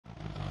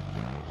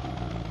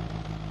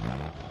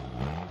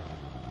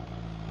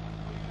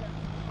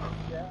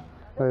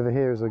Over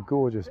here is a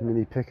gorgeous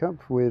mini pickup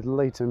with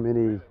later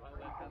mini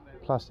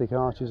plastic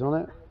arches on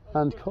it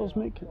and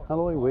cosmic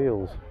alloy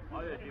wheels.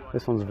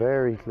 This one's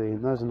very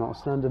clean. Those are not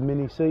standard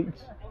mini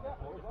seats.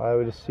 I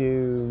would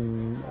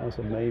assume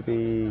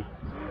maybe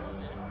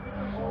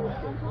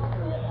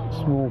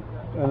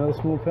another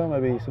small car,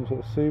 maybe some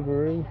sort of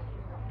Subaru,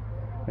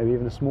 maybe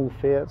even a small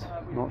Fiat,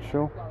 not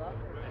sure.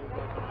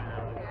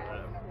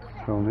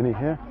 Little mini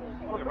here.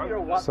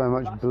 So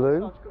much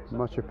blue,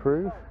 much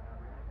approved.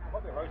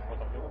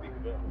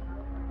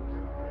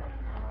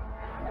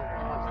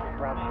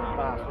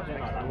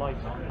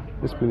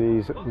 This mini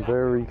is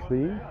very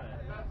clean.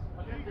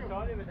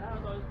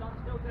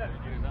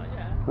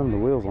 And the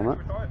wheels on it.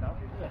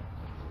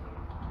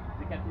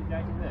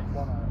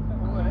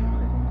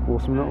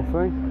 Awesome little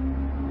thing.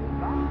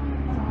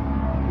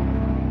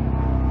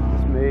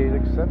 This mini is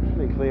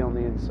exceptionally clean on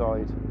the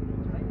inside.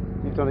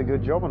 You've done a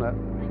good job on it.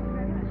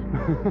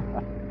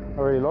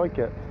 I really like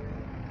it.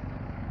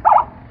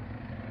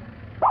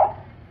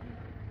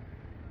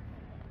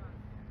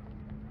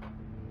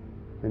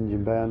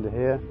 Engine bay under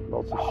here,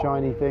 lots of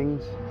shiny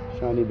things,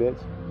 shiny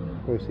bits.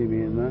 Go see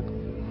me in there.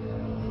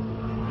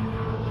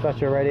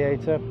 Thatcher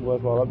radiator,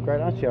 worthwhile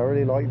upgrade. Actually, I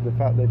really like the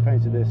fact they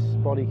painted this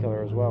body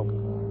colour as well.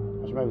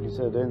 I should maybe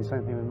consider doing the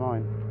same thing with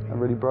mine and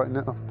really brighten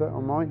it up a bit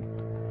on mine.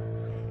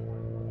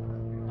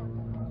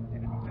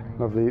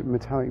 Lovely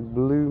metallic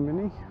blue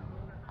mini.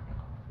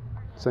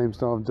 Same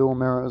style of door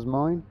mirror as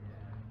mine.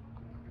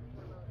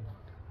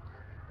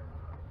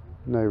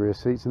 No rear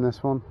seats in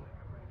this one.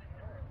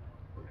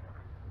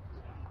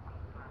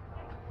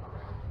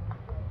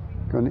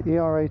 Got an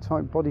ERA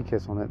type body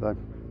kit on it though,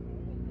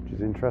 which is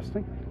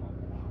interesting.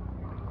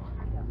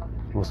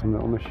 Awesome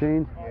little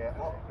machine.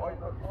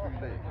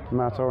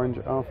 Matte orange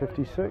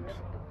R56.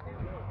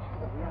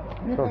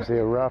 It's obviously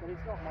a wrap.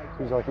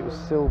 Seems like it was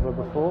silver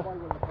before.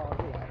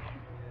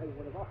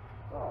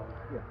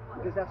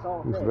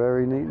 Looks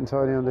very neat and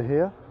tidy under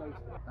here.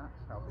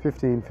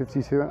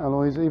 1552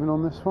 alloys even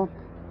on this one.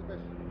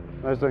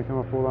 Those don't come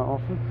up all that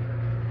often,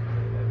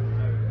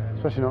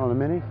 especially not on a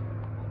mini.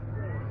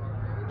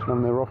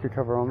 And the rocker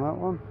cover on that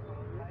one.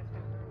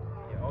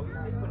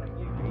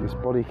 This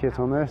body kit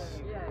on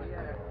this,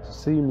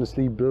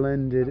 seamlessly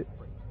blended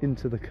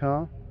into the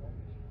car.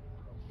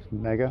 It's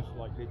mega.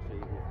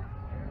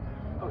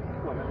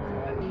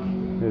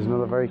 Here's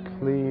another very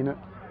clean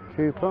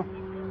Cooper.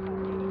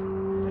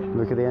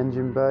 Look at the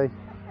engine bay,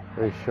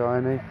 very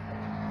shiny.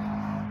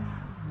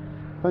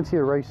 Plenty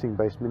of racing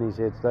based minis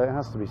here today, it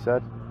has to be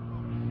said.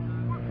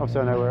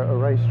 Obviously I know we're at a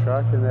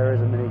racetrack and there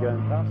is a mini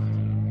going past.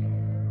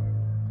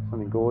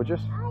 Something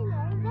gorgeous.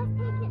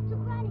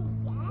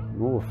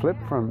 Oh, flip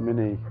front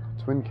mini,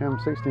 twin cam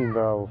 16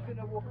 valve.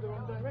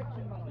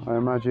 I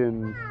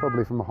imagine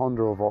probably from a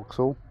Honda or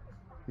Vauxhall,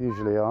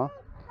 usually are.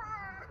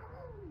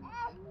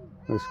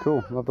 Looks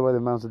cool, love the way they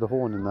mounted the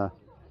horn in there.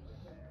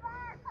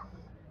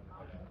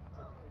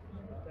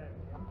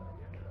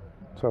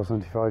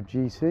 1275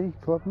 GT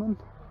Clubman.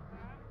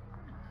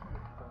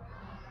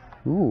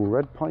 Ooh,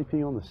 red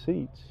piping on the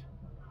seats.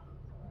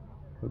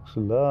 Looks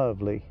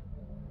lovely.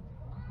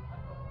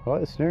 I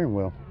like the steering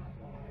wheel.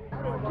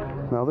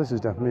 Now this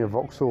is definitely a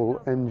Vauxhall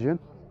engine.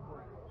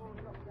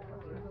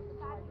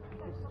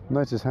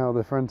 Notice how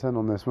the front end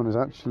on this one is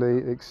actually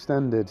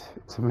extended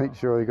to make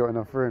sure you got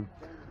enough room.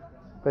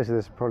 Basically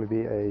this would probably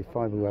be a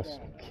fiberglass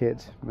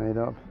kit made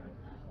up.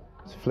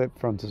 It's flip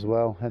front as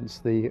well, hence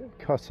the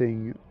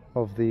cutting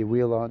of the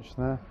wheel arch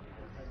there.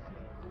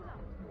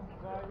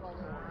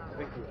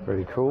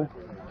 Very cool.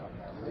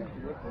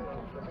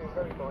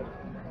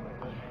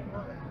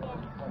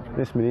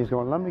 This mini's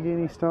got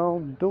Lamborghini style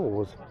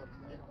doors.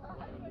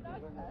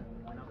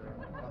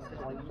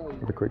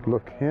 Have a quick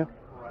look here.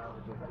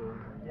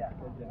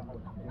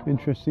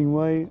 Interesting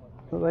way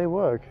that they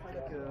work.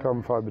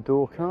 Carbon fibre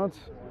door cards.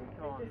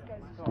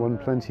 Won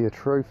plenty of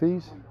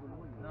trophies.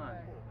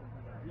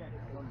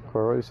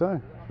 Quite right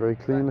so. Very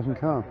clean looking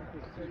car.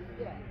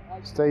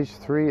 Stage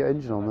 3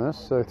 engine on this,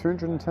 so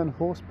 310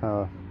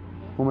 horsepower.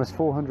 Almost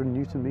 400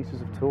 newton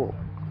meters of torque.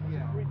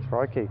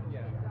 Crikey.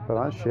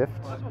 But that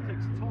shifts.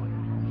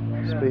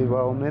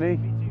 Speedwell Mini.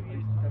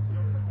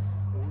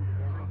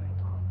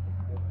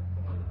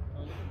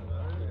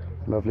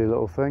 Lovely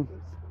little thing.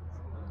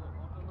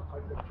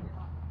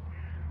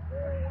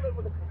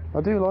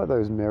 I do like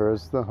those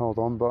mirrors that hold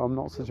on, but I'm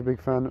not such a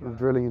big fan of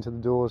drilling into the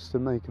doors to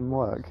make them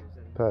work,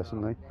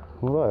 personally.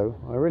 Although,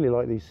 I really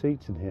like these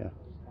seats in here.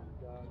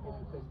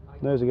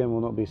 Those again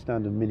will not be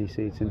standard mini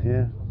seats in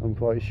here, I'm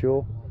quite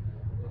sure.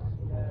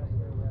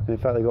 And in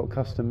fact they've got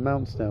custom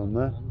mounts down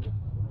there.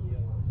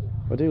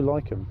 I do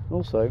like them.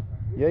 Also,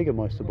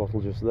 Jägermeister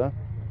bottle just there.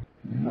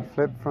 A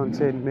flip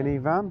fronted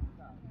minivan.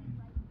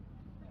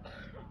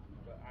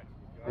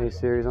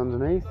 A-series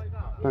underneath,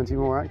 plenty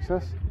more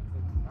access.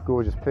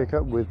 Gorgeous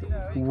pickup with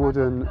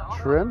wooden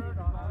trim.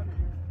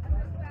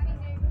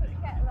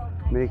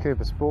 Mini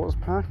Cooper Sports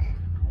Pack.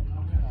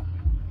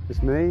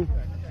 It's me,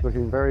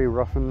 looking very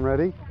rough and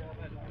ready.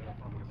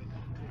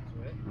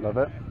 Love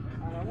it.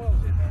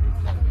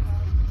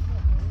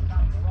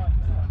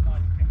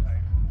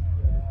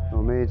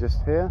 for me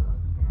just here.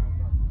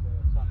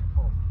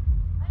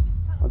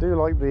 I do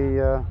like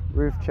the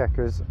roof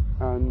checkers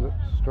and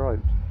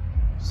striped.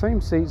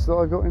 Same seats that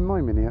I got in my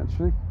Mini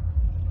actually.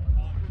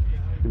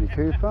 Mini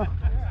Cooper.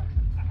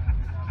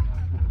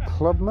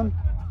 Clubman.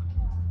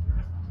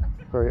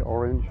 Very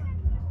orange.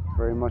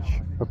 Very much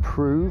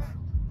approve.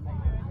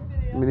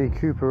 Mini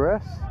Cooper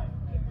S.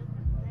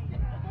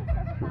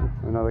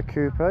 Another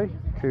coupe.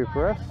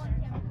 Cooper S.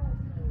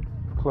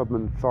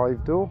 Clubman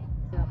 5-door.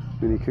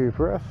 Mini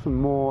Cooper S. Some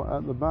more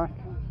at the back.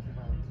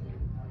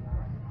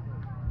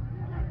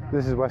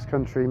 This is West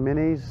Country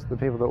Minis, the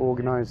people that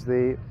organise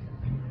the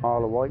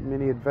Isle of Wight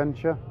Mini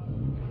Adventure.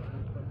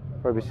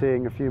 We'll be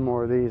seeing a few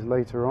more of these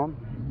later on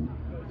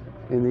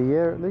in the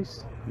year at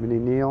least. Mini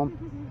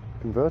Neon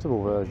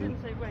convertible version.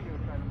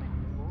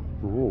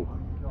 Ooh.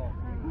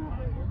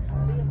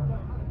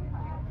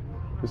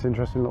 This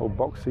interesting little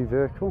boxy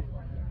vehicle.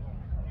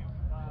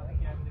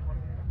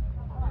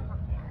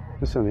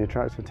 This only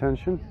attracts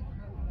attention.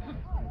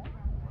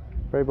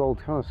 Very bold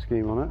colour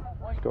scheme on it.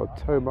 It's got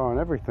a tow bar and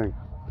everything.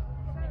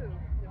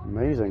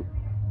 Amazing.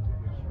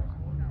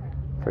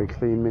 Very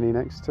clean Mini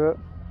next to it.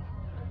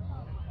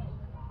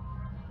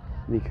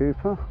 Mini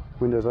Cooper.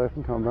 Windows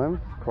open, can't blame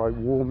them. Quite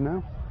warm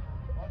now.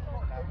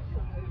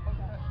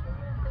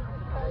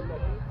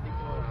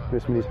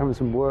 This Mini's having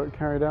some work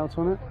carried out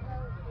on it.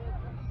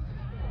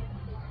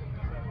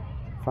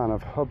 Fan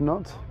of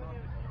Hubnut.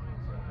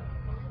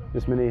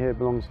 This Mini here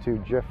belongs to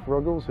Jeff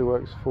Ruggles, who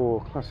works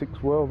for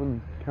Classics World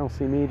and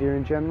Kelsey Media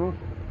in general.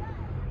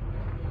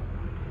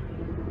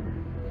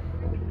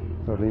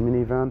 Lovely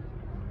minivan.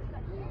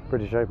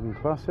 British Open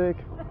Classic.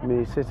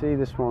 Mini City.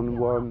 This one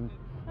won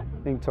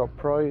Inktop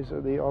Prize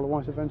at the Isle of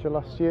Wight Adventure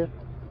last year.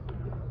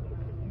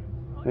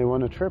 They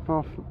won a trip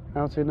off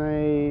out in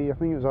a, I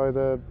think it was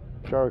either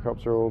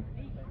gyrocopter or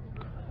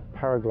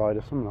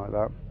paraglider, something like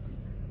that.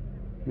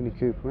 Mini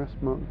Cooper S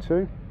Mark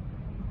II.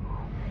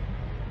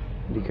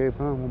 Mini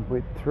Cooper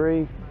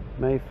 1.3.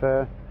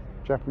 Mayfair.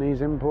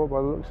 Japanese import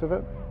by the looks of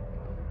it.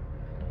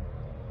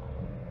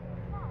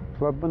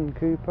 Clubman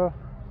Cooper.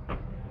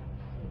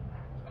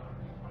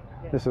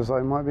 This looks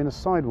like it might be in a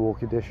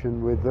sidewalk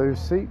edition with those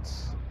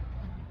seats.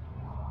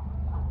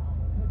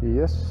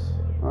 Yes,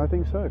 I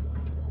think so.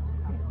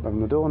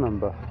 Loving the door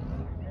number.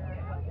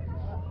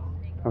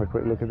 Have a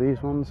quick look at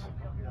these ones.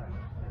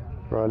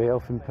 Riley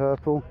Elf in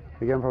purple.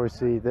 Again, probably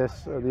see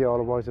this at the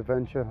Isle of Wight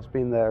Adventure. It's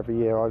been there every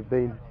year I've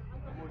been.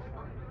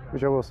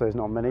 Which I will say is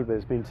not many, but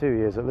it's been 2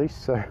 years at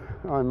least, so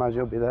I imagine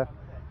it'll be there.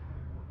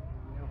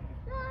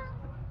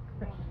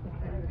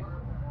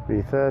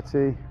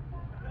 V30.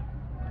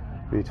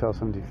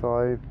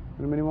 V1275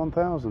 and a Mini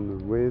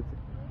 1000 with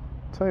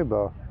tow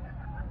bar.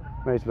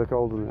 Made to look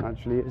older than it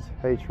actually is.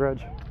 H-Reg,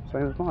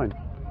 same as mine.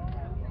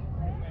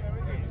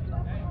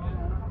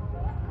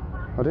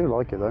 I do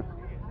like it though.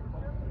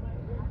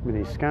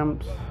 Mini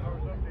Scamps.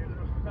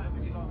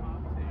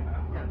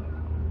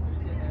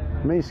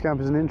 Mini Scamp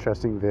is an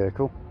interesting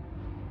vehicle.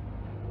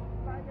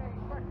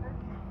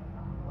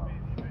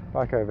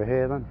 Back over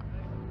here then.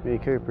 Mini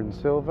Cooper in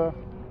silver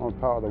on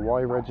part of the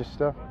Y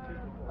register.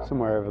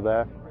 Somewhere over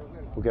there.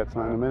 We'll get to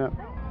that in a minute.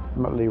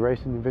 Muttley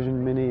Racing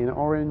Division Mini in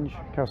orange.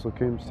 Castle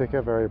Combe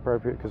sticker, very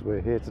appropriate because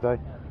we're here today.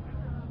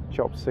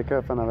 Chop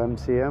sticker, fan of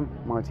MCM,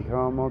 Mighty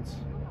Car Mods.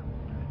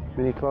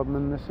 Mini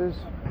Clubman this is.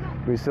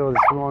 We saw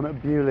this one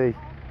at Bewley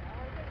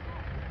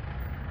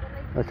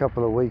a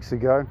couple of weeks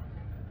ago.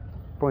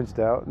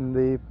 Pointed out, and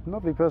the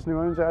lovely person who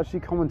owns it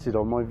actually commented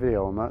on my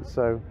video on that,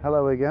 so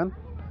hello again.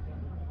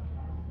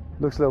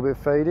 Looks a little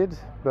bit faded,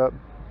 but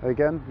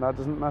again, that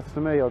doesn't matter to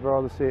me. I'd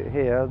rather see it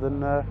here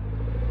than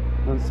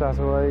sat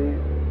away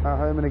at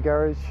home in a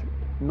garage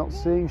not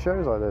seeing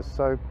shows like this,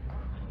 so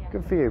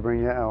good for you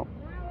bringing it out.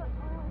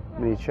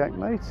 Mini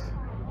Checkmate,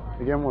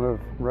 again one of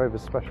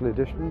Rover's special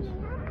editions,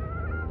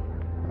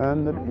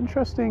 and an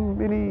interesting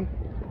Mini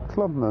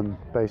Clubman,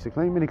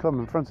 basically. Mini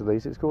Clubman in front of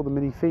these, it's called the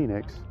Mini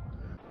Phoenix.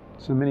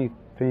 So Mini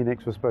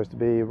Phoenix was supposed to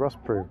be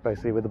rust proof,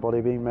 basically, with the body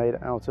being made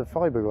out of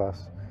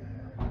fiberglass.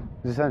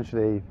 It's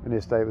essentially an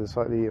estate with a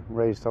slightly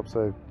raised top,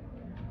 so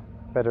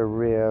better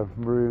rear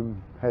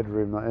room,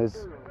 headroom that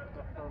is.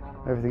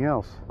 Everything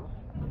else.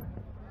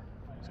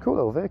 It's a cool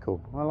little vehicle.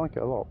 I like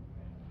it a lot.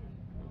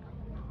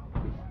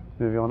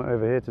 Moving on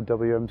over here to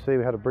WMC.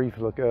 We had a brief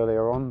look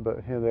earlier on,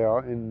 but here they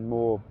are in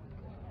more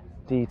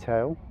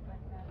detail.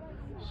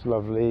 This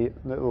lovely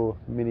little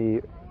Mini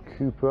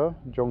Cooper,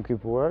 John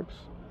Cooper Works,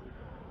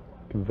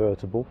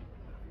 convertible.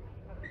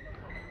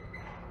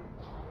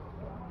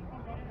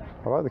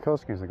 I like the colour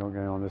schemes they got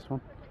going on this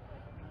one.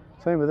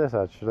 Same with this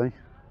actually.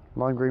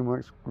 Lime green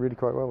works really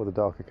quite well with the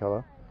darker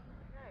colour.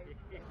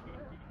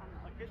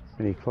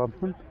 Mini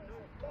Clubman.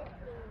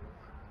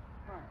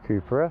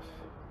 Cooper S.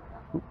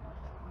 Ooh.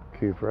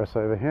 Cooper S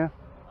over here.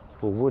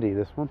 Called Woody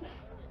this one.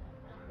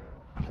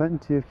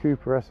 Plenty of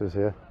Cooper S's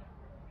here.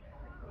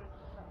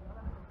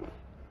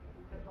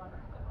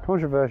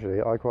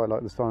 Controversially, I quite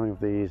like the styling of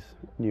these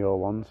newer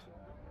ones.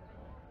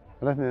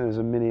 I don't think there's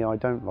a Mini I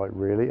don't like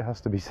really, it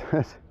has to be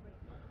said.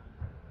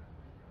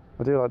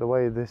 I do like the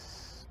way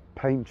this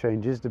paint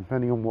changes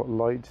depending on what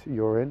light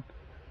you're in.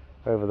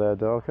 Over there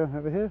darker,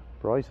 over here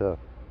brighter.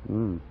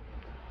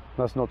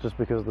 That's not just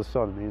because of the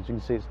sun. I mean, as you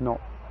can see, it's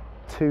not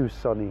too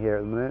sunny here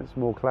at the minute, it's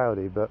more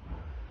cloudy, but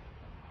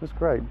it's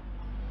great.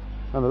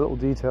 And the little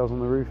details on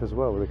the roof as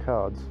well with the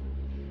cards.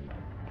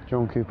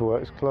 John Cooper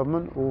Works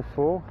Clubman, all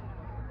 4.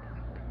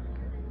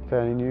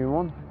 Fairly new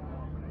one.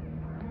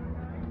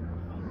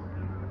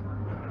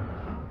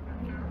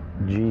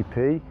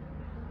 GP,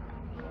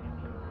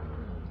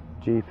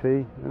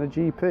 and a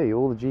GP.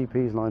 All the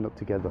GPs lined up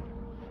together.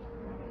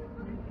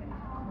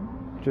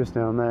 Just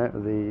down there are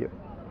the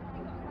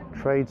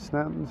trade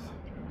stands.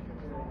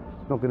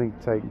 Not going to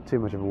take too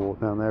much of a walk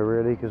down there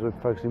really, because we're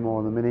focusing more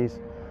on the minis.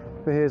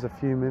 But here's a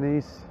few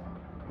minis.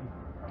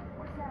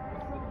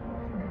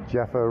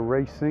 Jaffa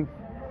Racing.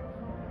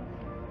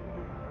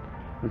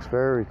 Looks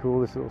very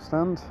cool, this little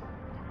stand.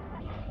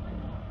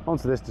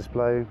 Onto this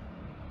display,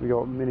 we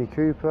got Mini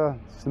Cooper.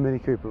 It's the Mini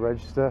Cooper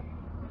register.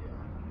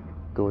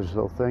 Gorgeous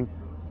little thing.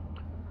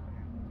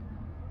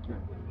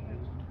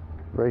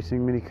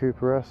 Racing Mini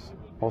Cooper S.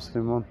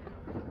 Austin one.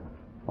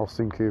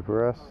 Austin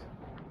Cooper S.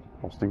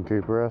 Austin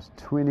Cooper S.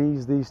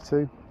 Twinnies, these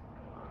two.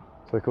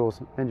 So of course,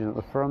 engine at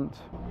the front,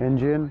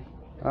 engine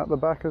at the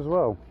back as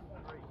well.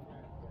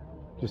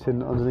 Just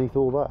hidden underneath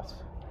all that.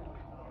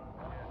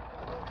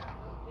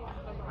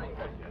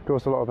 Of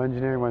course, a lot of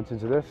engineering went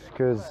into this,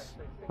 because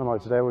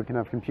unlike today we can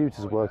have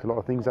computers work a lot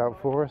of things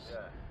out for us.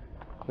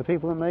 The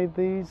people that made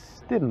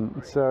these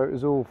didn't, so it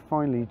was all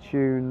finely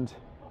tuned,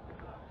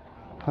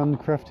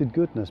 handcrafted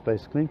goodness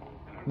basically.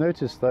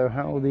 Notice though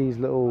how these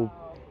little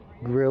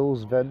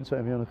grills, vents,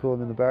 whatever you want to call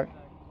them in the back,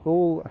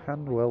 all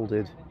hand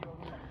welded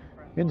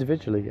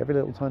individually, every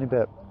little tiny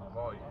bit.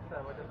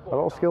 A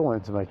lot of skill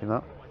went into making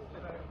that.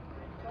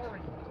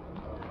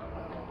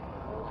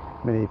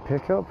 Mini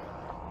pickup,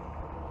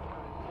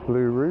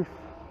 blue roof,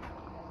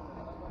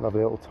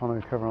 lovely little tonneau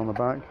cover on the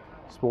back,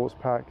 sports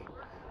pack.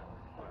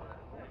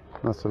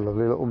 That's a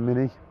lovely little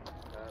mini.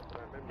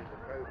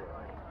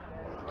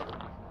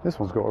 This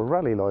one's got a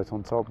rally light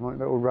on top, like a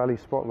little rally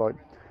spotlight.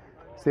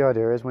 So the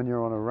idea is when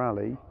you're on a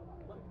rally,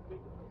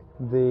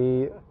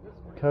 the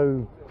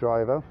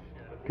co-driver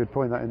could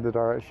point that in the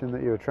direction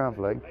that you're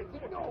travelling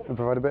and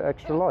provide a bit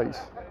extra light,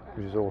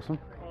 which is awesome.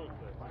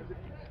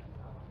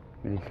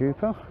 Mini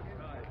Cooper.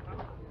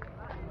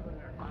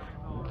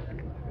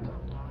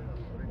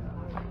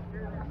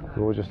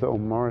 Gorgeous little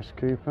Morris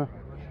Cooper.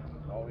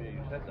 Oh yeah,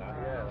 you said that,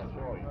 yeah, that's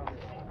right.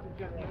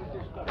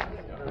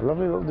 A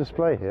lovely little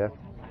display here.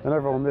 And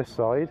over on this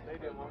side,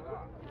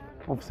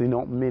 obviously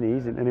not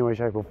minis in any way,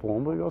 shape or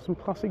form, but we've got some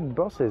classic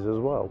buses as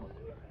well.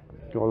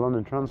 We've got a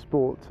London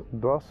Transport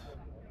bus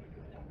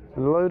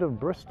and a load of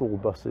Bristol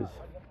buses.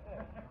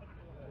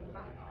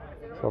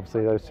 So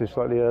obviously those two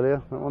slightly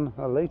earlier, that one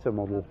a later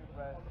model.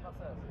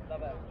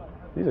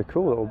 These are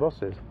cool little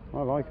buses,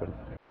 I like them.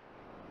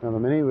 Another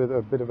Mini with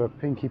a bit of a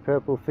pinky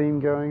purple theme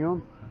going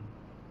on.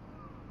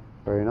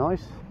 Very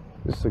nice.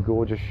 This is a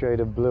gorgeous shade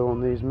of blue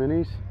on these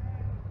Minis.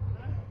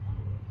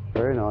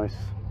 Very nice.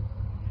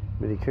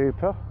 Mini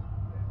Cooper.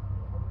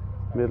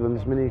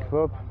 Midlands Mini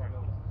Club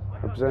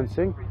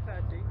representing.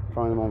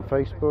 Find them on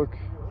Facebook.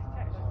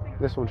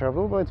 This one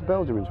travelled all the way to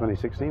Belgium in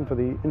 2016 for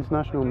the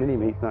International Mini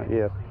Meet that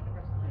year.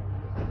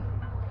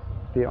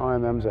 The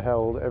IMMs are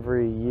held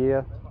every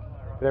year,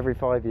 but every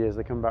 5 years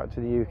they come back to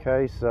the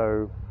UK,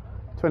 so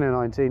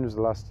 2019 was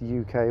the last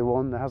UK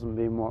one. There hasn't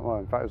been one, well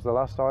in fact it was the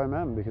last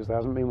IMM because there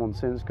hasn't been one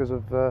since because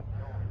of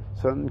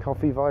certain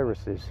coffee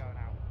viruses.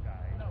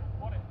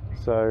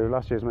 So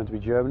last year was meant to be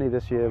Germany,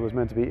 this year was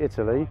meant to be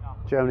Italy.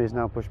 Germany is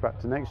now pushed back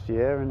to next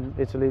year and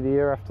Italy the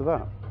year after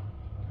that.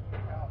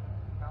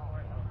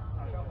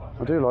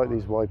 I do like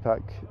these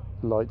Y-Pack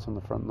lights on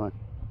the front though.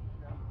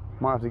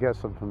 Might have to get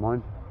some for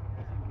mine.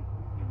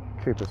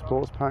 Cooper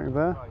Sports Pack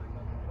there.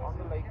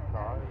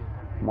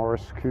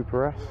 Morris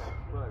Cooper S.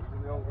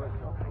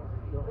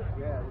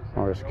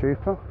 Morris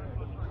Cooper.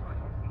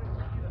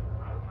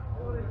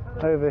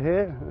 Over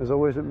here, as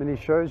always at mini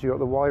shows, you've got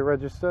the Y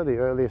register, the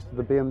earliest of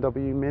the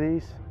BMW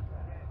Minis,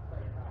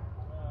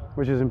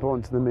 which is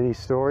important to the Mini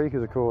story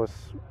because of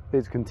course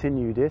it's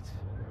continued it.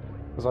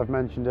 As I've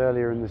mentioned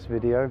earlier in this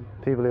video,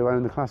 people who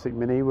own the classic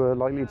Mini were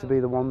likely to be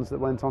the ones that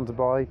went on to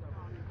buy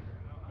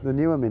the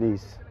newer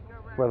Minis,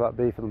 whether that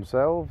be for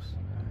themselves,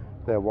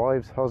 their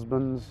wives,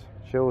 husbands,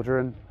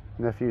 children,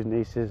 nephews,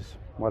 nieces,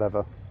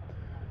 whatever.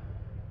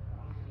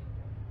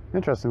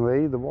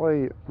 Interestingly, the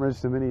Y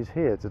register Minis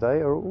here today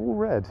are all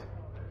red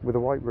with a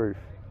white roof.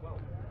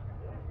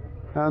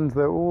 And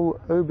they're all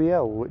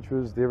OBL, which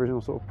was the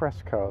original sort of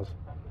press cars.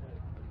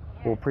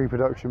 Or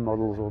pre-production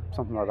models or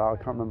something like that. I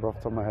can't remember off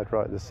the top of my head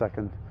right this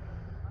second.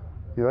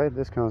 Anyway,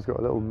 this car's got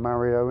a little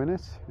Mario in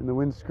it, in the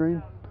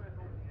windscreen.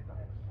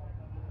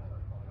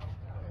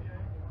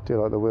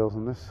 Do like the wheels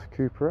on this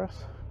Cooper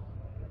S.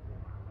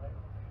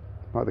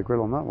 Like the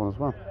grille on that one as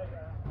well.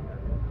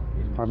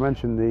 I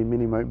mentioned the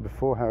Mini Moke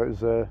before, how it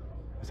was a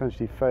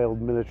essentially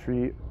failed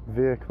military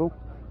vehicle.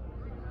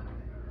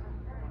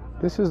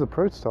 This is the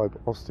prototype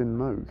Austin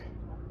Moke.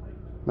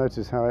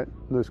 Notice how it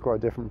looks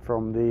quite different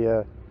from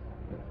the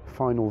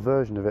final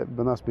version of it,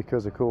 but that's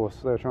because, of course,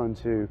 they're trying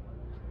to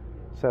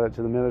sell it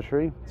to the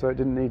military, so it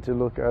didn't need to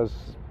look as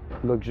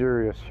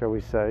luxurious, shall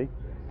we say,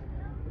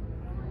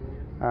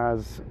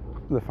 as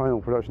the final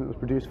production that was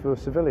produced for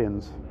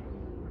civilians.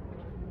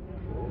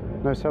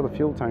 Notice how the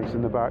fuel tank's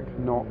in the back,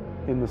 not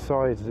in the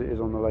sides as it is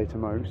on the later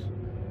Mogs.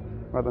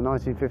 Like the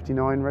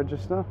 1959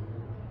 register.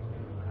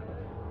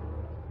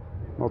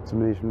 Lots of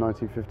minis from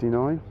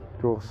 1959.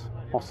 Of course,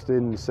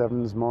 Austin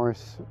 7s,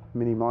 Morris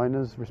Mini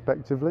Miners,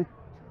 respectively.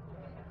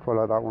 Quite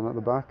like that one at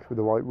the back with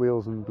the white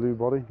wheels and blue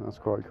body. That's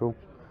quite cool.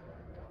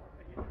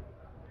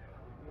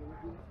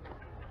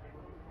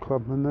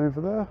 Clubman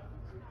over there.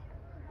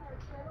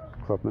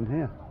 Clubman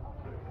here.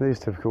 These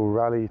typical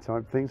rally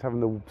type things, having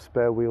the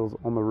spare wheels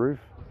on the roof.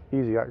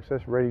 Easy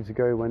access, ready to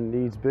go when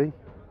needs be.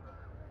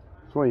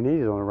 That's what you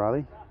need on a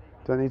rally.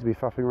 Don't need to be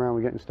faffing around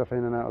with getting stuff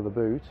in and out of the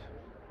boot.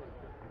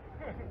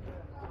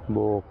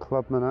 More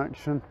Clubman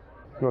action.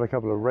 Got a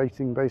couple of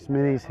racing based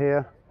minis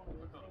here.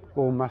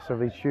 All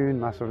massively tuned,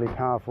 massively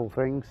powerful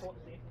things.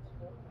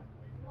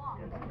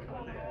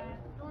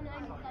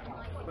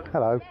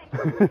 Hello.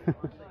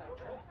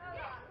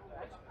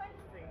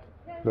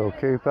 Little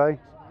coupe.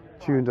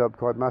 Tuned up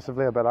quite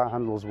massively. I bet that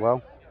handles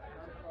well.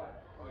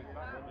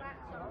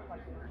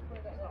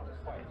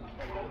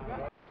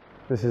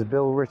 This is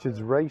Bill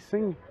Richards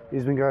Racing.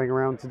 He's been going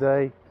around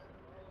today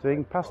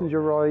doing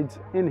passenger rides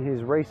in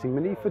his racing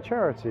mini for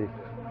charity.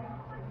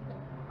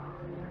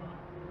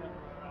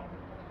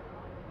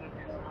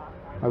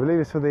 I believe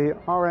it's for the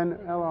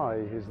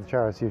RNLI is the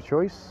charity of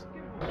choice.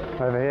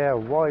 Over here, a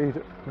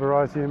wide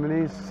variety of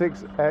minis,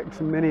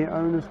 6X Mini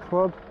Owners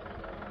Club.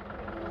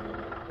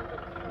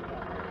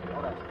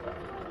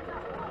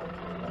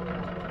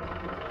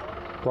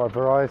 Quite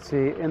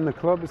variety in the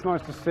club. It's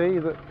nice to see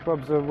that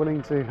clubs are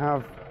willing to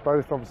have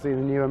both, obviously,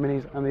 the newer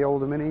minis and the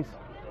older minis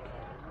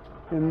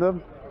in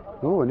them.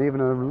 Oh, and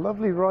even a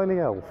lovely Riley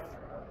Elf.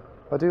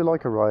 I do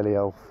like a Riley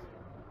Elf.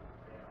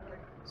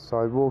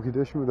 Sidewalk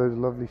edition with those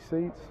lovely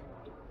seats.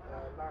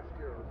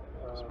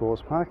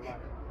 Sports pack.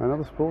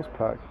 Another sports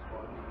pack.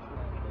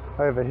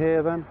 Over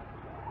here then,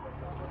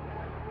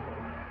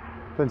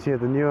 plenty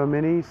of the newer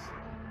minis.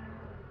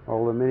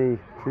 Older Mini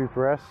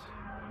Cooper S.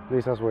 At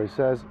least that's what it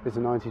says. It's a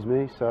 90s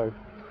Mini, so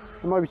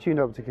it might be tuned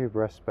up to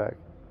Cooper S spec.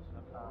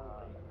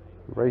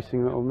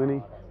 Racing little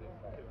Mini.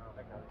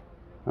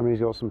 I mean,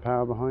 he's got some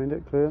power behind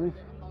it, clearly.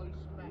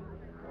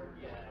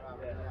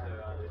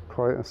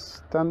 Quite a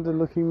standard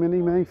looking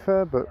Mini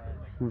Mayfair, but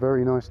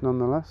very nice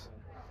nonetheless.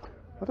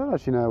 I don't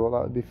actually know what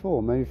that would be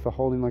for. Maybe for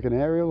holding like an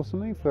aerial or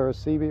something for a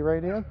CB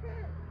radio.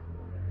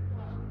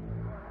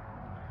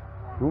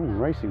 Ooh,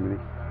 racing Mini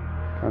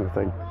kind of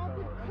thing.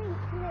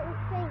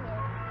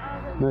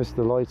 Notice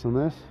the lights on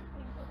this.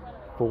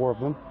 4 of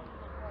them.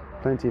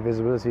 Plenty of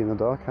visibility in the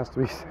dark, has to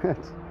be said.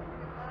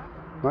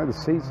 Like the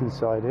seats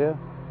inside here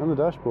and the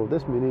dashboard.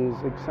 This Mini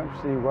is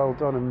exceptionally well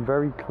done and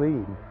very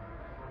clean.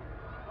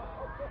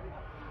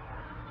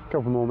 A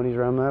couple more Minis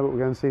around there, but we're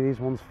going to see these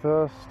ones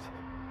first.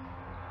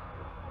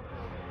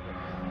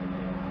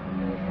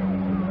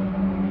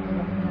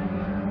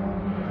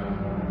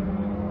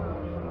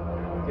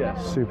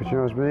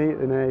 Supercharged Mini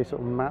in a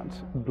sort of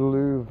matte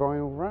blue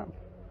vinyl wrap.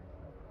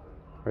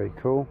 Very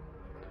cool.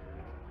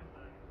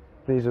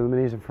 These are the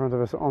Minis in front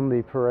of us on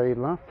the parade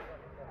lap.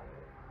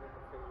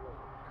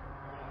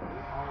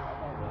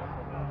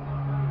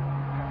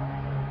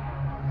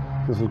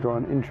 This has got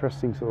an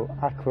interesting sort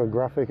of aqua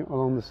graphic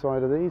along the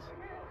side of these.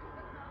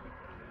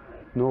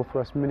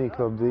 Northwest Mini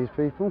Club, these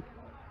people.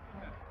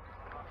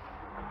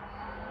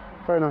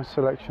 Very nice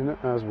selection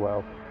as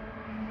well.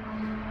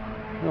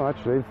 Oh,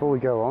 actually, before we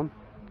go on,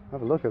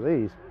 have a look at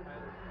these.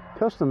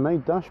 Custom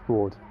made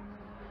dashboard.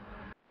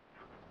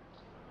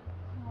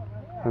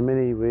 A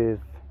Mini with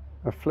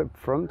a flip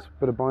front,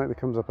 but a bike that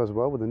comes up as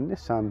well with a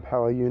Nissan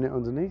power unit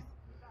underneath.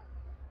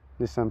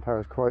 Nissan power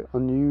is quite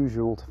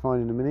unusual to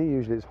find in a Mini.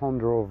 Usually it's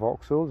Honda or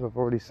Vauxhall, as I've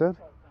already said.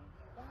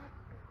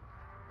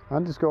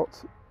 And it's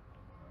got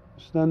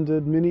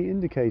standard Mini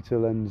indicator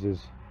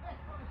lenses,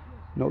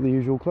 not the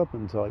usual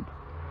Clubman type.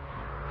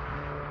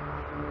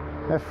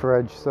 F for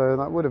Edge, so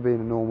that would have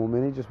been a normal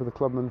Mini, just with a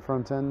Clubman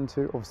front end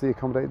to obviously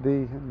accommodate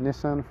the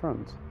Nissan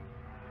front.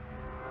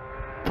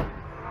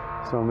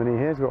 So Mini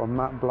here's got a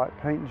matte black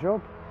paint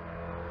job.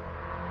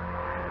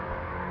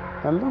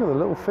 And look at the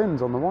little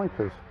fins on the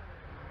wipers.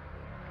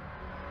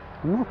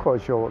 I'm not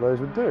quite sure what those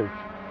would do.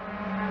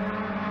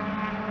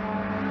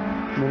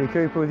 Mini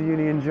Cooper with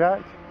Union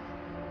Jack.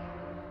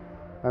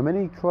 A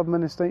Mini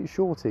Clubman Estate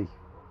Shorty.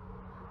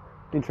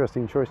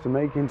 Interesting choice to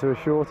make into a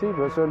Shorty,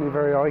 but certainly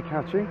very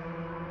eye-catching.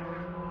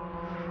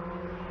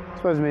 I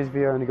suppose it means if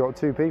you only got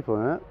 2 people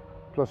in it,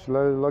 plus your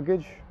load of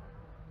luggage,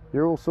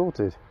 you're all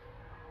sorted.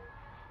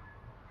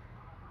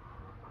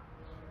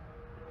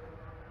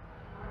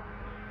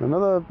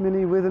 Another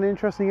Mini with an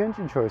interesting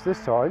engine choice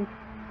this time.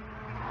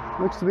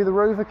 Looks to be the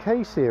Rover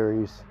K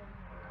series.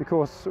 Of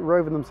course,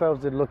 Rover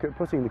themselves did look at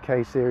putting the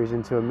K series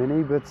into a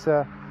Mini, but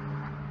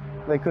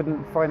they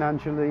couldn't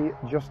financially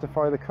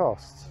justify the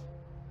costs.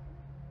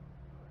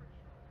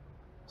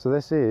 So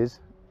this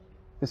is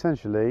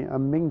essentially a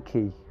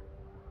Minky,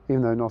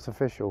 even though not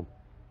official.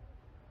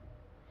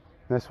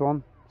 This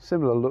one,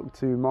 similar look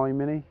to my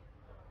Mini.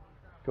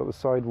 Got the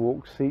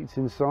sidewalk seats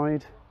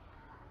inside.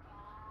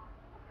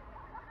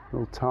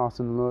 Little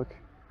tartan look.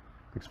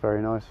 Looks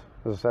very nice.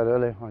 As I said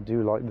earlier, I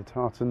do like the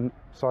tartan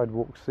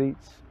sidewalk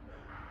seats.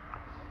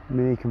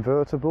 Mini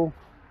convertible,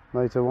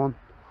 later one.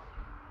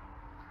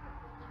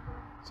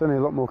 Certainly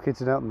a lot more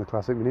kitted out than the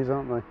classic Minis,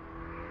 aren't they?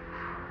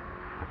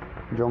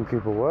 John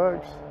Cooper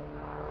Works.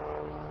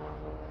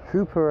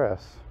 Cooper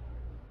S.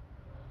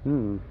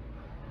 Is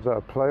that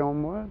a play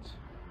on words?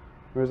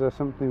 Or is there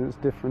something that's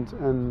different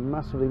and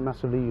massively,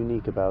 massively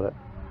unique about it?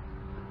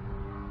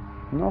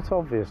 Not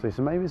obviously,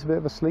 so maybe it's a bit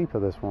of a sleeper,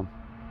 this one.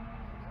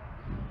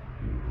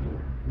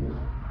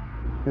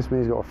 This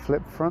Mini's got a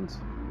flip front.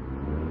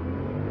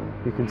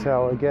 You can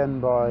tell again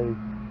by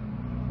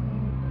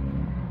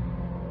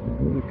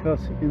the cut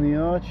in the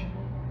arch.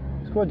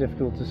 It's quite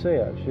difficult to see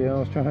actually. I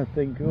was trying to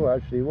think, oh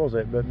actually was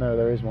it? But no,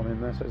 there is one in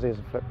there, so it is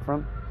a flip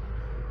front.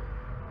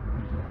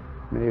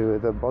 Mini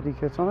with a body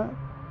kit on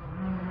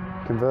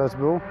it.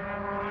 Convertible.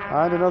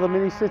 And another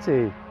Mini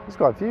City. There's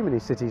quite a few Mini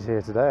Cities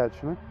here today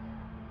actually.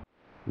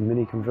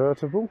 Mini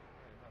convertible.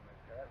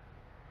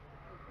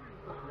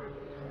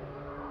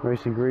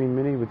 Racing green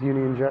Mini with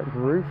Union Jack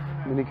roof.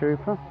 Mini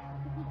Cooper.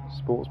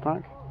 Sports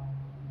pack.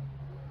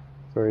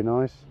 Very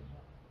nice.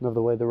 Love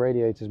the way the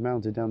radiator's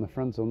mounted down the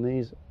front on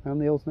these,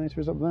 and the alternator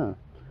is up there.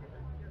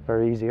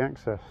 Very easy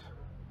access.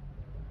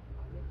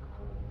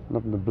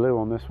 Love the blue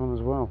on this one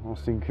as well.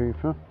 Austin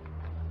Cooper.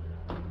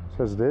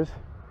 Says it is.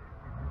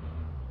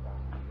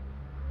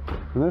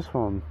 And this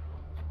one,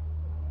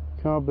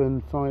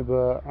 carbon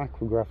fibre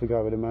aquagraphic,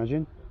 I would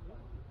imagine.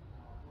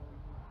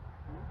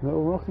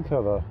 Little rocker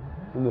cover,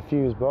 and the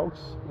fuse box,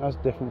 that's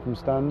different from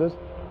standard.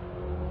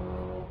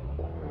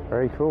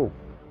 Very cool.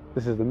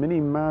 This is the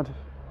Mini Mad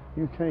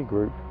UK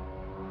group.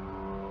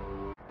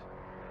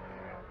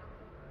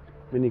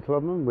 Mini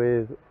Clubman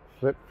with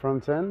flip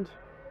front end,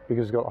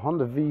 because it's got a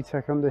Honda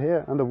VTEC under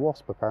here and a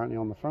Wasp apparently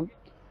on the front.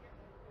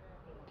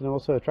 Don't know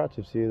what's so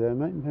attractive to you there,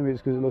 mate. Maybe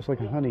it's because it looks like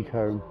a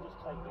honeycomb.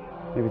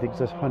 Maybe it thinks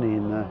there's honey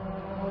in there.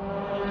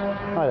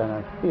 I don't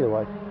know. Either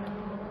way.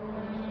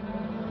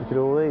 Look at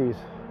all these.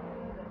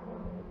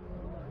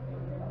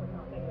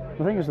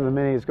 The thing is with the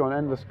Mini, it's got an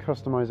endless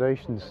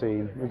customization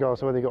scene,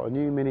 regardless of whether you've got a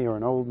new Mini or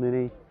an old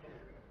Mini.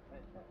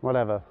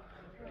 Whatever.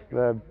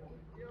 They're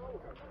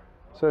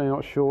certainly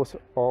not short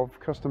of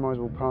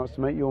customizable parts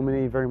to make your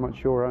Mini very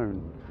much your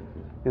own.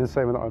 In the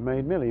same way that I've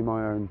made Millie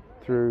my own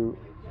through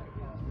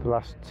the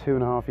last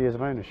 2.5 years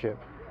of ownership.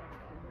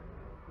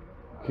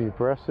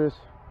 Cooper S's.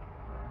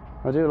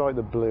 I do like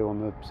the blue on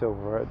the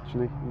silver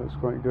actually, it looks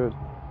quite good.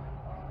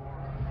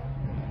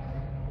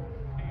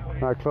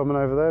 Now Clubman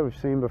over there, we've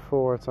seen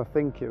before, I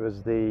think it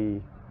was the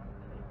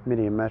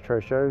Mini and Metro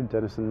show,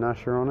 Dennis and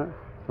Nash are on it,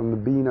 from the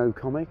Beano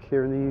comic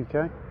here in the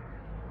UK.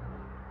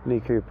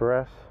 Mini Cooper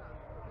S.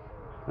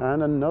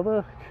 And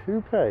another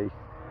coupe.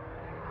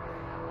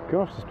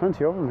 Gosh, there's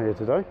plenty of them here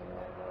today.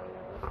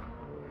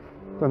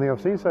 Don't think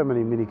I've seen so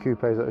many Mini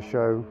Coupes at a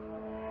show,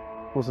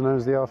 also known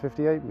as the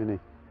R58 Mini.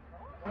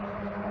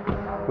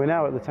 We're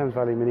now at the Thames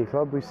Valley Mini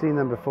Club. We've seen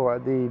them before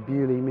at the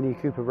Bewley Mini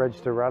Cooper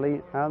Register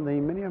Rally and the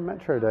Mini and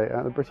Metro Day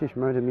at the British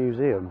Motor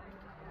Museum.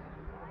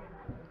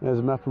 There's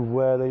a map of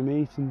where they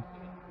meet and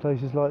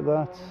places like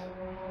that.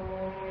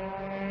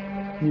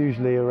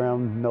 Usually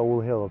around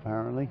Knoll Hill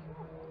apparently.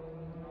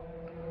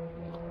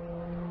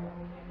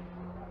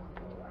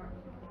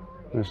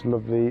 This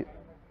lovely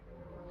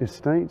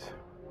estate.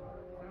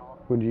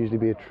 Wouldn't usually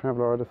be a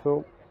traveller, I'd have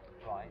thought.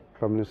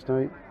 Clubman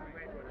estate.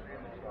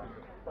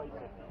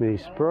 Mini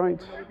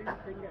Sprite.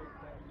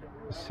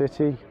 A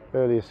city,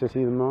 earlier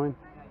city than mine.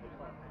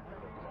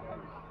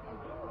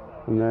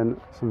 And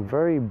then some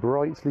very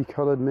brightly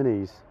coloured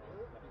Minis.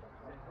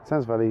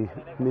 Thames Valley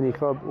Mini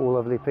Club, all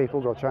lovely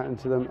people. Got chatting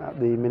to them at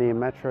the Mini and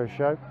Metro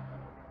show.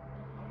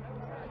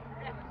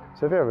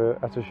 So if you're ever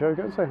at a show,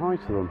 go and say hi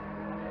to them.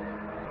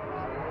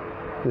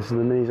 This is the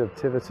Minis of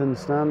Tiverton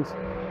stand.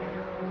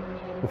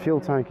 The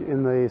fuel tank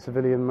in the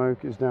civilian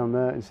Moke is down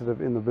there instead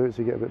of in the boot,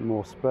 so you get a bit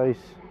more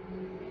space.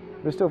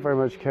 But still very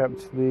much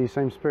kept the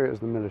same spirit as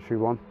the military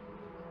one.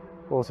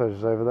 Also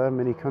just over there,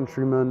 Mini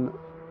Countryman,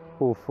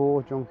 all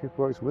four, John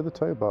Cooper Works with a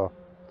tow bar.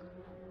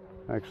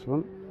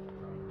 Excellent.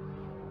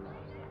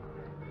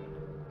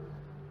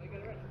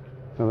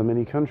 Another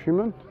Mini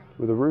Countryman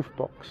with a roof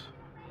box.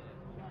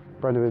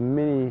 Branded with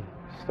Mini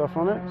stuff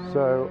on it,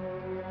 so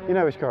you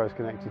know which car it's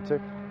connected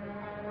to.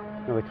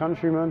 Another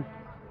Countryman.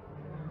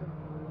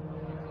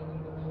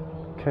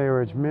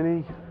 K-Reg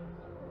Mini.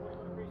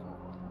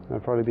 That'll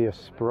probably be a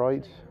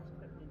Sprite.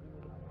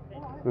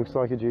 Looks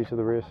like it due to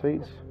the rear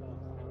seats.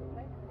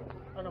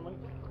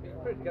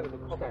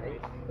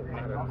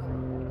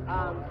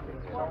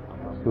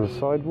 Another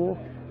sidewalk.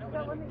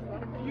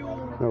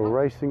 Little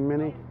racing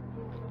Mini.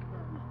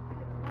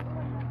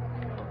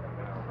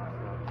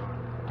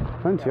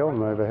 Plenty of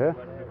them over here.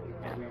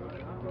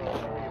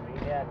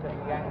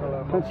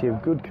 Plenty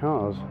of good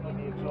cars.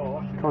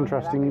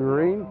 Contrasting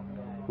green.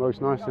 Works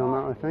nicely on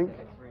that, I think.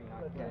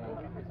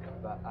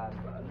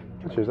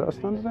 Actually, is that a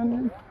standard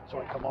engine?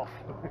 Sorry, come off.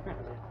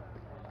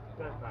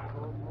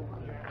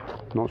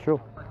 Not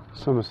sure.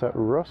 Somerset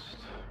Rust,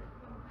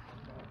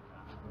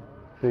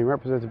 being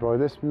represented by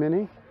this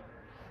Mini.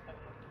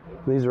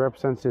 These are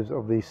representatives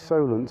of the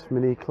Solent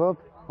Mini Club,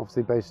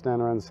 obviously based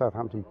down around the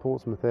Southampton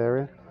Portsmouth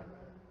area.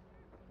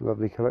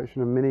 Lovely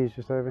collection of minis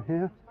just over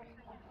here.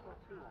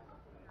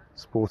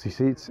 Sporty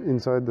seats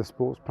inside the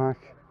sports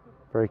pack,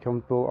 very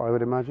comfortable, I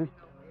would imagine.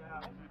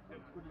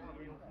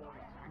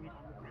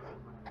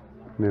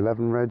 An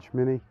 11 Reg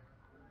Mini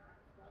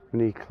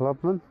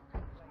Clubman.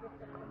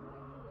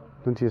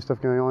 Plenty of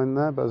stuff going on in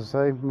there, but as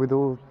I say, with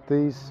all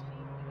these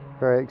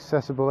very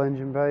accessible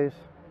engine bays,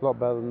 a lot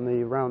better than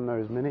the round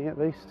nose Mini at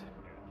least.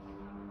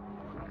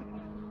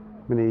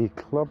 Mini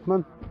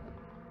Clubman,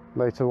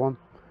 later one,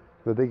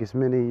 the biggest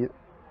Mini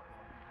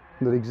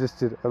that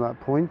existed at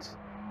that point,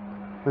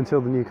 until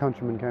the new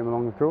Countryman came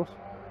along, of course.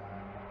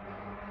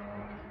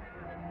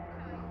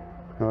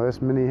 Now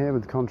this Mini here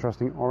with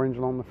contrasting orange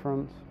along the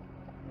front.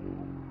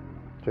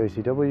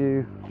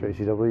 JCW,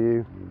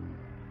 JCW,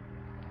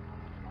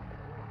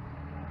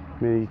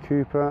 Mini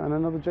Cooper, and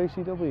another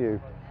JCW.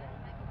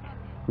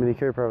 Mini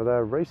Cooper over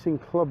there, Racing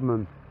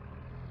Clubman.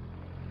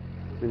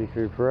 Mini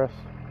Cooper S.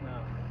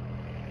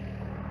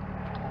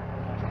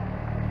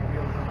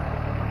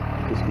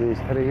 This Mini's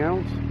heading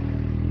out.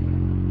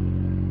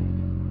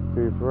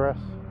 Cooper S.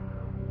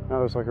 That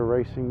looks like a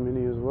racing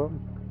Mini as well.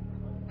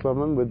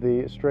 Clubman with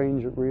the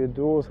strange rear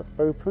doors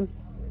open,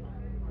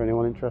 for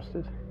anyone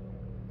interested.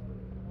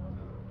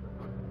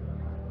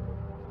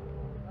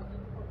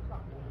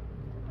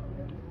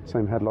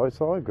 Same headlights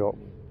that I've got.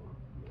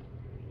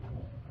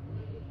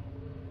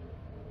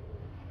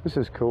 This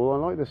is cool. I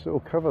like this little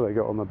cover they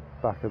got on the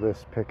back of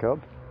this pickup.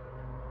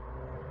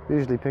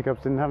 Usually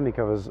pickups didn't have any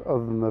covers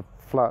other than the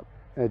flat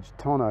edged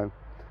tonneau,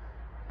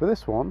 but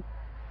this one,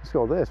 it's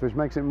got this, which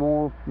makes it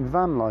more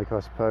van-like,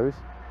 I suppose,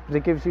 but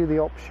it gives you the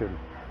option.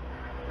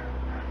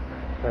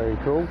 Very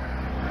cool.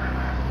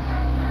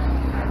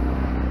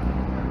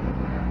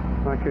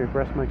 That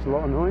Cooper S makes a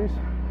lot of noise.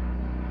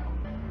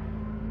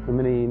 A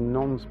Mini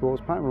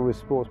non-sports pack with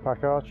sports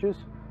pack arches.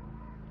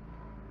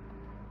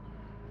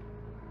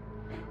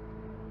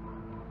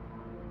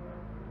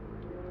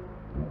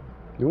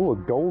 Ooh, a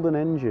golden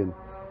engine.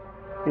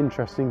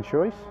 Interesting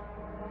choice.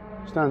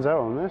 Stands out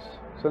on this.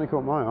 Certainly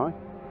caught my eye.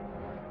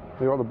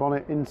 They got the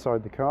bonnet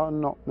inside the car,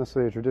 not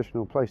necessarily a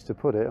traditional place to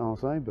put it, I'll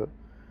say, but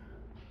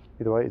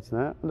either way it's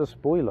there. And a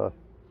spoiler.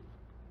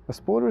 A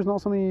spoiler is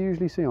not something you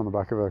usually see on the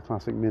back of a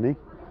classic Mini.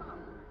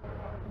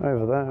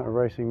 Over there, a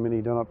racing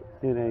Mini done up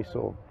in a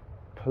sort of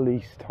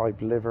police type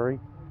livery.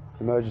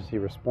 Emergency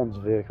response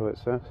vehicle, it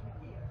says.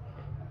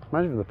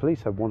 Imagine if the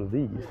police had one of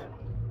these.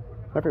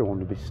 Everyone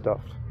would be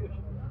stuffed.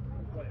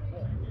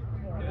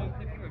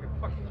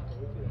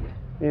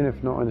 Even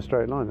if not in a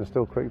straight line, they're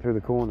still quick through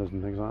the corners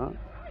and things like that.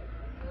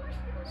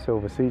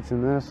 Silver seats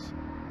in this.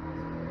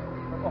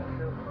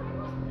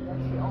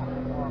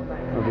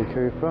 Lovely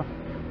Cooper.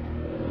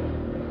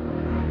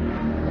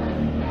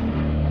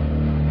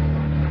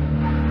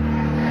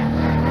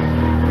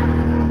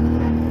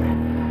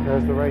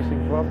 There's the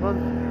Racing Clubman.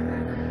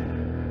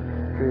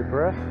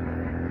 Cooper S.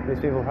 These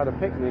people had a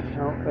picnic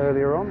out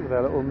earlier on with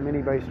their little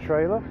mini base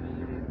trailer.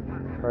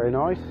 Very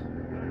nice.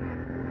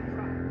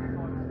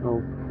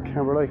 Little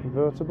cabriolet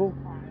convertible.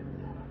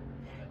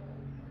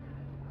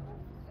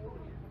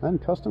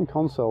 And custom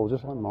console,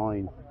 just like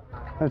mine.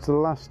 Now to the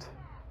last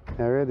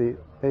area, the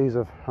Ace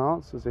of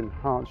Hearts, as in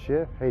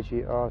Hertshire,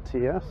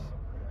 H-E-R-T-S.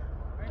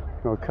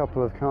 Got a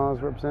couple of cars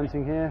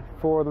representing here,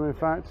 4 of them in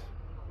fact.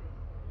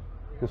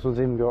 This one's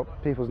even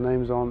got people's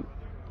names on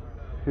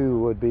who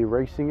would be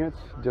racing it,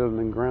 Dylan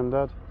and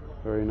Grandad,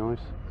 very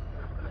nice.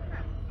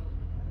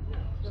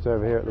 Just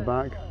over here at the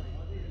back,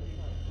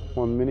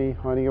 one Mini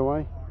hiding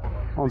away.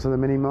 Onto the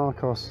Mini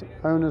Marcos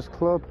Owners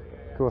Club.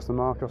 Of course, the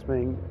Marcos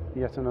being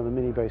yet another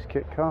Mini-based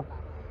kit car.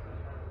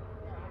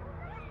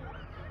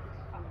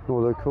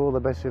 Although cool,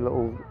 they're basically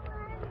little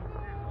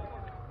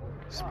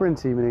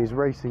sprinty Minis,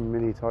 racing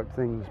Mini type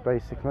things,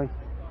 basically.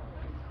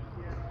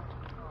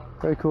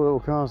 Very cool little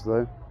cars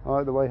though. I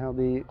like the way how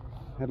the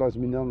headlights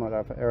have been done like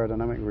that for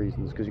aerodynamic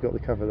reasons, because you've got the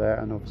cover there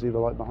and obviously the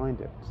light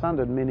behind it.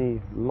 Standard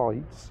Mini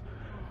lights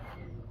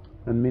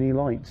and Mini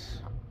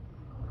lights.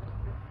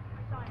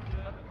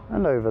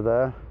 And over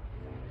there,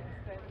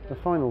 the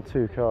final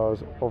 2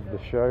 cars of the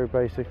show,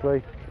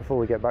 basically, before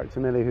we get back to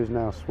Millie, who's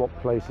now swapped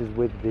places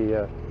with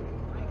the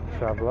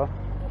Traveller.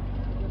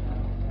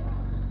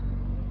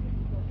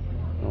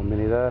 Little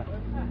Mini there,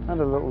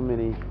 and a little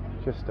Mini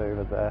just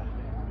over there.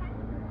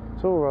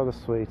 It's all rather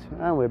sweet,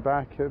 and we're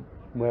back at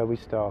where we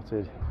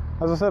started.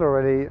 As I said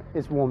already,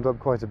 it's warmed up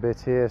quite a bit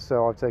here,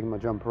 so I've taken my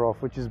jumper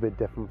off, which is a bit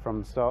different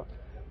from the start.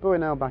 But we're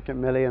now back at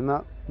Millie, and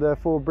that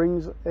therefore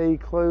brings a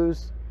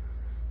close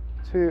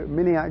to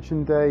Mini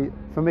Action Day,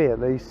 for me at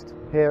least,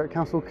 here at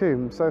Castle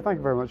Combe. So thank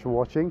you very much for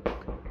watching.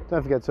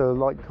 Don't forget to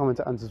like, comment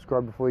and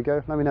subscribe before you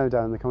go. Let me know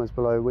down in the comments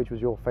below which was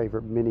your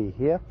favourite Mini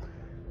here.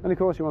 And of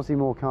course, if you want to see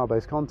more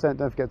car-based content,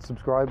 don't forget to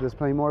subscribe. There's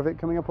plenty more of it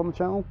coming up on the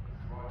channel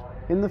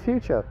in the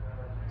future.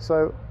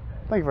 So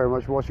Thank you very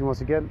much for watching once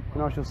again,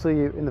 and I shall see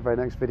you in the very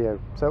next video.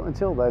 So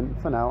until then,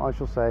 for now, I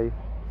shall say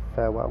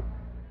farewell.